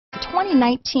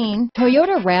2019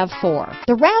 Toyota RAV4.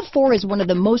 The RAV4 is one of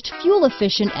the most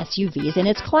fuel-efficient SUVs in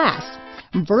its class.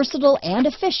 Versatile and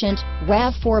efficient,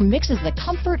 RAV4 mixes the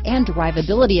comfort and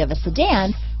drivability of a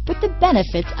sedan with the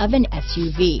benefits of an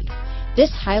SUV.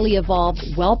 This highly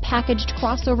evolved, well-packaged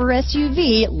crossover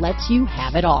SUV lets you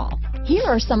have it all. Here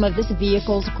are some of this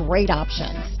vehicle's great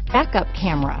options: backup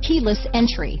camera, keyless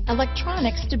entry,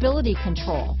 electronic stability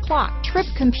control, clock, trip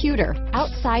computer,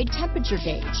 outside temperature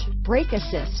gauge, brake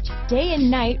assist, day and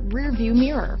night rear view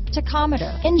mirror,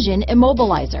 tachometer, engine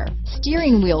immobilizer,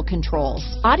 steering wheel controls,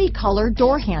 body color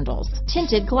door handles,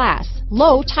 tinted glass,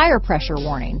 low tire pressure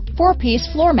warning,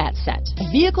 4-piece floor mat set.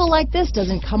 A vehicle like this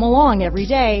doesn't come along every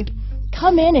day.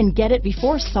 Come in and get it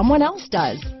before someone else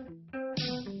does.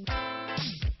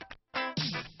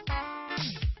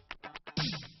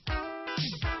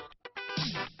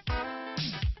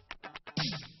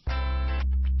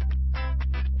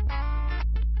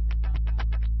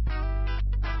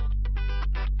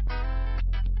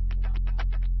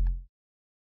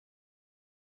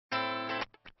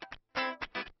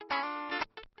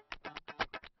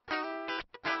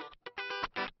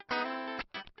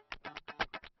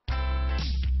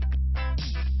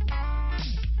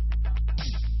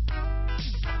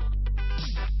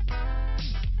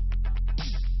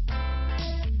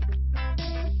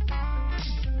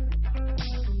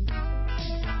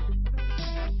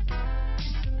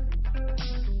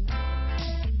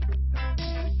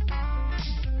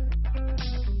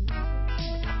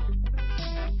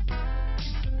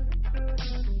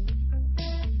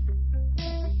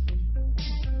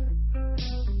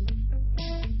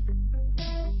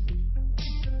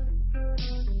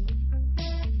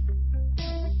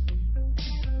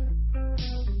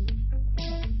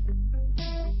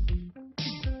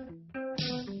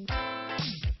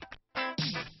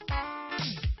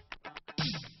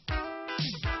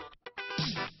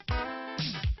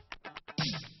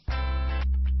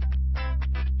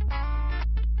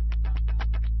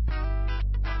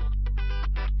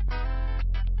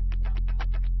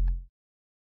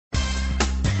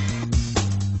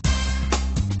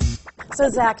 So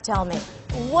Zach, tell me,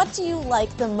 what do you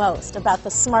like the most about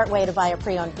the smart way to buy a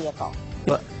pre-owned vehicle?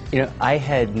 Well, I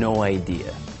had no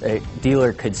idea a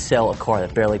dealer could sell a car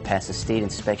that barely passed a state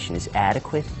inspection is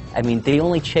adequate. I mean, they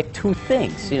only check 2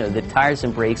 things. The tires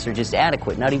and brakes are just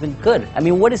adequate, not even good. I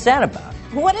mean, what is that about?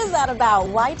 What is that about?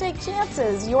 Why take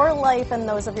chances? Your life and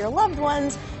those of your loved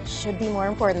ones should be more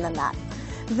important than that.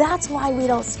 That's why we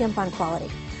don't skimp on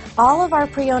quality. All of our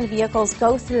pre-owned vehicles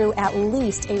go through at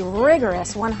least a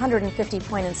rigorous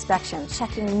 150-point inspection,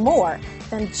 checking more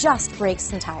than just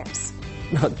brakes and tires.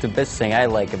 The best thing I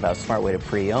like about Smart Way to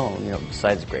Pre-Own,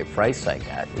 besides the great price I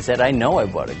got, is that I know I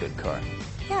bought a good car.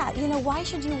 Yeah, why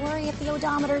should you worry if the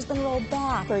odometer's been rolled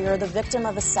back, or you're the victim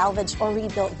of a salvaged or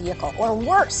rebuilt vehicle, or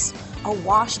worse, a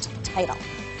washed title?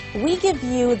 We give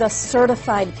you the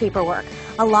certified paperwork,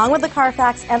 along with the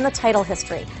Carfax and the title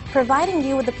history, providing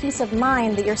you with the peace of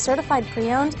mind that your certified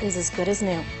pre-owned is as good as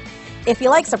new. If you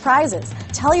like surprises,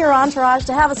 tell your entourage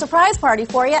to have a surprise party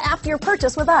for you after your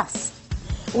purchase with us.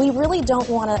 We really don't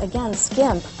want to, again,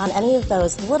 skimp on any of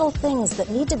those little things that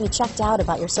need to be checked out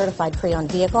about your certified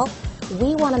pre-owned vehicle.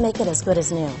 We want to make it as good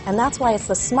as new, and that's why it's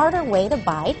the smarter way to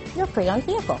buy your pre-owned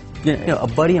vehicle. A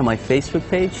buddy on my Facebook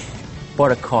page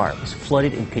bought a car, was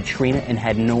flooded in Katrina, and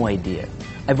had no idea.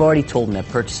 I've already told him that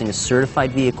purchasing a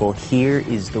certified vehicle here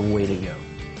is the way to go.